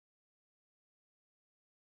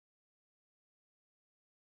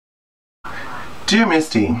Dear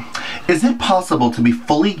Misty, is it possible to be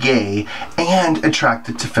fully gay and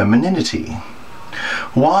attracted to femininity?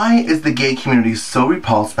 Why is the gay community so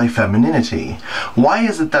repulsed by femininity? Why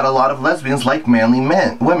is it that a lot of lesbians like manly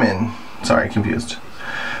women? Sorry, confused.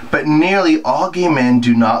 But nearly all gay men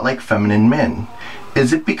do not like feminine men.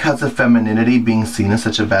 Is it because of femininity being seen as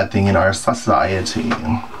such a bad thing in our society?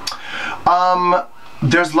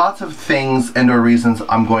 There's lots of things and or reasons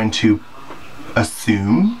I'm going to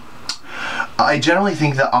assume. I generally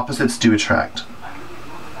think that opposites do attract.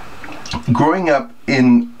 Growing up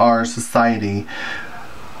in our society,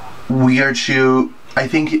 I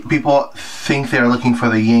think people think they're looking for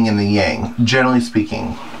the yin and the yang, generally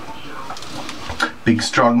speaking. Big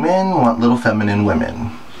strong men want little feminine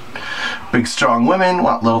women. Big strong women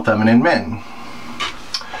want little feminine men.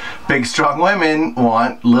 Big strong women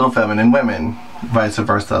want little feminine women. Vice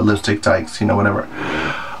versa, lipstick dykes, you know, whatever.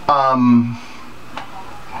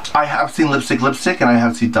 I have seen lipstick and I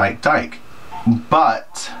have seen dyke.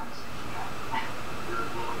 But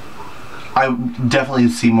I definitely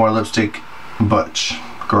see more lipstick butch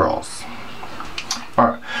girls.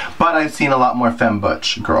 But I've seen a lot more femme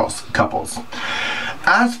butch girls, couples.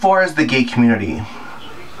 As far as the gay community,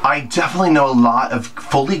 I definitely know a lot of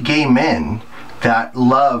fully gay men that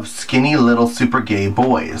love skinny little super gay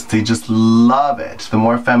boys. They just love it. The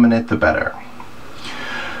more feminine, the better.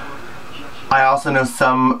 I also know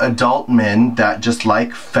some adult men that just like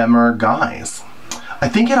femmer guys. I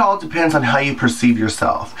think it all depends on how you perceive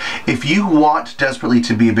yourself. If you want desperately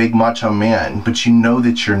to be a big macho man, but you know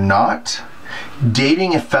that you're not,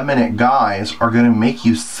 dating effeminate guys are going to make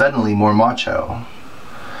you suddenly more macho.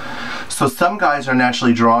 So some guys are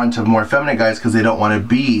naturally drawn to more feminine guys because they don't want to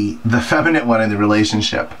be the feminine one in the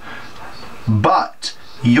relationship. But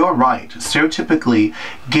you're right. Stereotypically,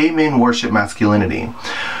 gay men worship masculinity.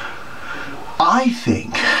 I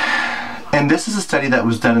think, and this is a study that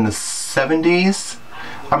was done in the 70s.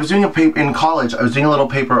 I was doing a paper in college. I was doing a little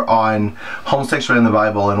paper on homosexuality in the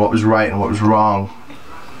Bible and what was right and what was wrong.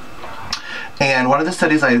 And one of the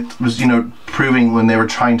studies I was, proving when they were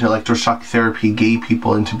trying to electroshock therapy gay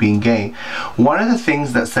people into being gay, one of the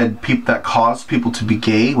things that said that caused people to be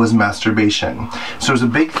gay was masturbation. So there was a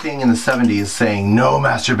big thing in the 70s saying no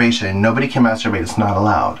masturbation, nobody can masturbate, it's not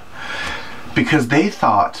allowed. Because they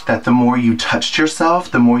thought that the more you touched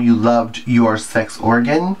yourself, the more you loved your sex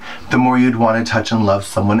organ, the more you'd want to touch and love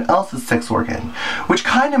someone else's sex organ. Which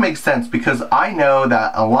kind of makes sense because I know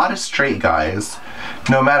that a lot of straight guys,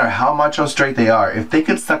 no matter how macho straight they are, if they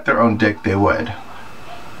could suck their own dick, they would.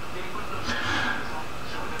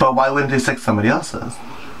 But why wouldn't they suck somebody else's?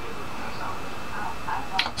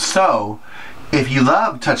 So, if you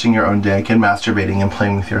love touching your own dick and masturbating and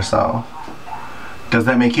playing with yourself, does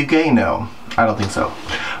that make you gay? No, I don't think so.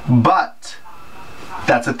 But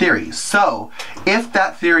that's a theory. So if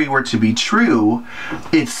that theory were to be true,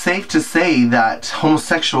 it's safe to say that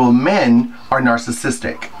homosexual men are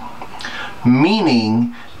narcissistic,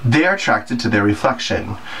 meaning they're attracted to their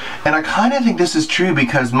reflection. And I kind of think this is true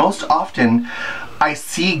because most often I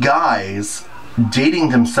see guys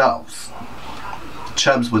dating themselves.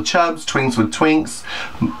 Chubs with chubs, twinks with twinks,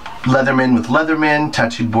 leathermen with leathermen,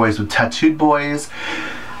 tattooed boys with tattooed boys.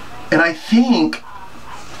 And I think,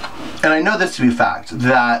 and I know this to be a fact,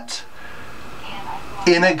 that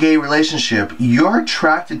in a gay relationship, you're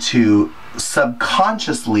attracted to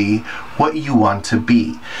subconsciously what you want to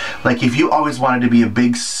be. Like if you always wanted to be a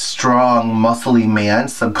big, strong, muscly man,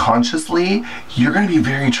 subconsciously, you're going to be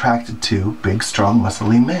very attracted to big, strong,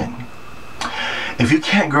 muscly men. If you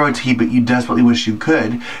can't grow a tee but you desperately wish you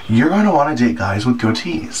could, you're going to want to date guys with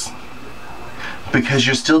goatees. Because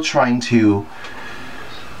you're still trying to,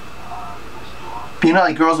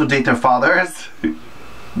 like girls would date their fathers,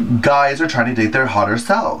 guys are trying to date their hotter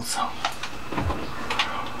selves.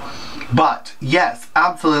 But yes,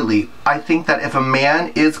 absolutely, I think that if a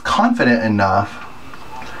man is confident enough,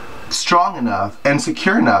 strong enough, and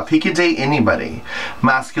secure enough, he could date anybody,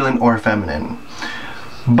 masculine or feminine.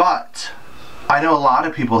 But I know a lot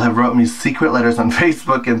of people have wrote me secret letters on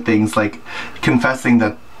Facebook and things like confessing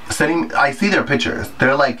that I see their pictures.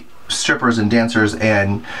 They're like strippers and dancers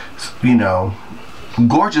and,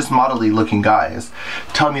 gorgeous modelly looking guys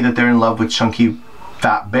telling me that they're in love with chunky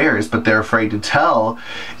fat bears, but they're afraid to tell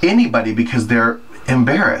anybody because they're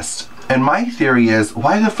embarrassed. And my theory is,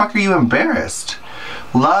 why the fuck are you embarrassed?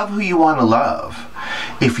 Love who you want to love.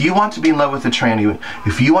 If you want to be in love with a tranny,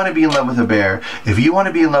 if you want to be in love with a bear, if you want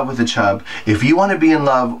to be in love with a chub, if you want to be in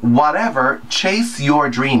love, whatever, chase your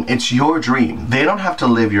dream. It's your dream. They don't have to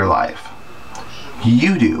live your life.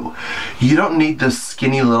 You do. You don't need this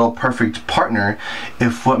skinny little perfect partner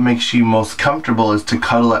if what makes you most comfortable is to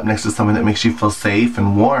cuddle up next to someone that makes you feel safe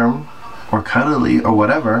and warm or cuddly or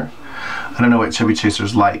whatever. I don't know what chubby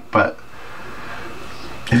chasers like, but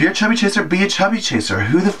if you're a chubby chaser, be a chubby chaser.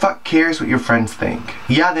 Who the fuck cares what your friends think?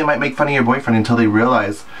 Yeah, they might make fun of your boyfriend until they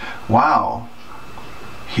realize, wow,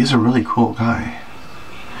 he's a really cool guy.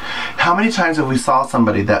 How many times have we saw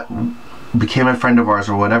somebody that became a friend of ours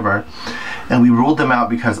or whatever, and we ruled them out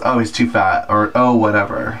because, oh, he's too fat, or oh,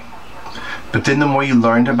 whatever. But then the more you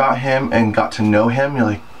learned about him and got to know him, you're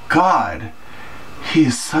like, God,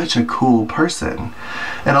 he's such a cool person.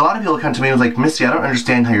 And a lot of people come to me and was like, Misty, I don't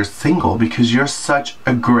understand how you're single because you're such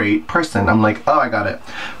a great person. I'm like, oh, I got it.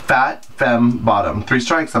 Fat, femme, bottom. 3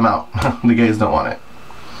 strikes, I'm out. The gays don't want it.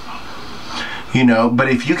 You know, but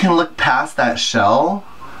if you can look past that shell,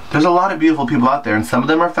 there's a lot of beautiful people out there, and some of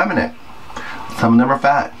them are feminine. Some of them are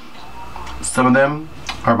fat. Some of them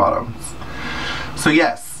are bottoms. So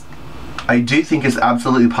yes, I do think it's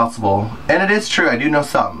absolutely possible, and it is true, I do know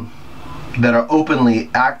some that are openly,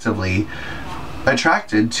 actively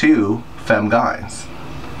attracted to femme guys.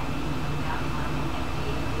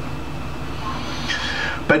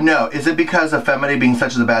 But no, is it because of femininity being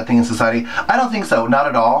such a bad thing in society? I don't think so, not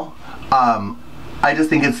at all. I just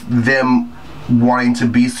think it's them wanting to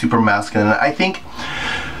be super masculine. I think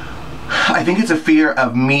it's a fear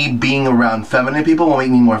of me being around feminine people will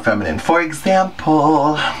make me more feminine. For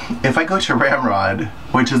example, if I go to Ramrod,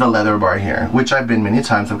 which is a leather bar here, which I've been many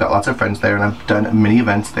times, I've got lots of friends there and I've done many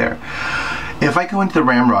events there. If I go into the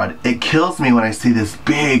Ramrod, it kills me when I see this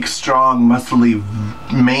big, strong, muscly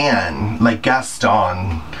man like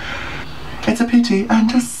Gaston. It's a pity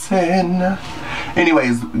and a sin.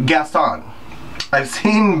 Anyways, Gaston. I've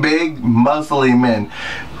seen big, muscly men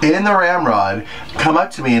in the Ramrod come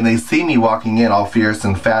up to me and they see me walking in all fierce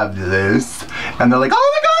and fabulous, and they're like,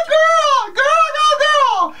 oh my God, girl, girl,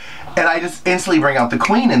 girl, girl! And I just instantly bring out the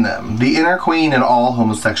queen in them, the inner queen in all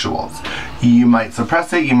homosexuals. You might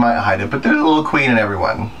suppress it, you might hide it, but there's a little queen in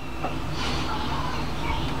everyone.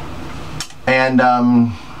 And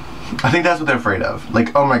I think that's what they're afraid of.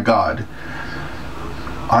 Like, oh my God,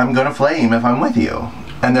 I'm gonna flame if I'm with you.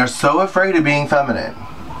 And they're so afraid of being feminine.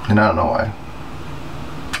 And I don't know why.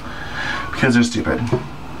 Because they're stupid.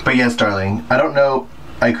 But yes, darling, I don't know,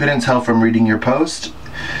 I couldn't tell from reading your post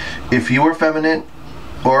if you were feminine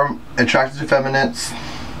or attracted to feminates.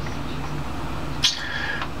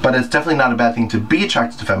 But it's definitely not a bad thing to be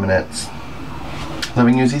attracted to feminates.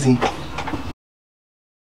 Loving you is easy.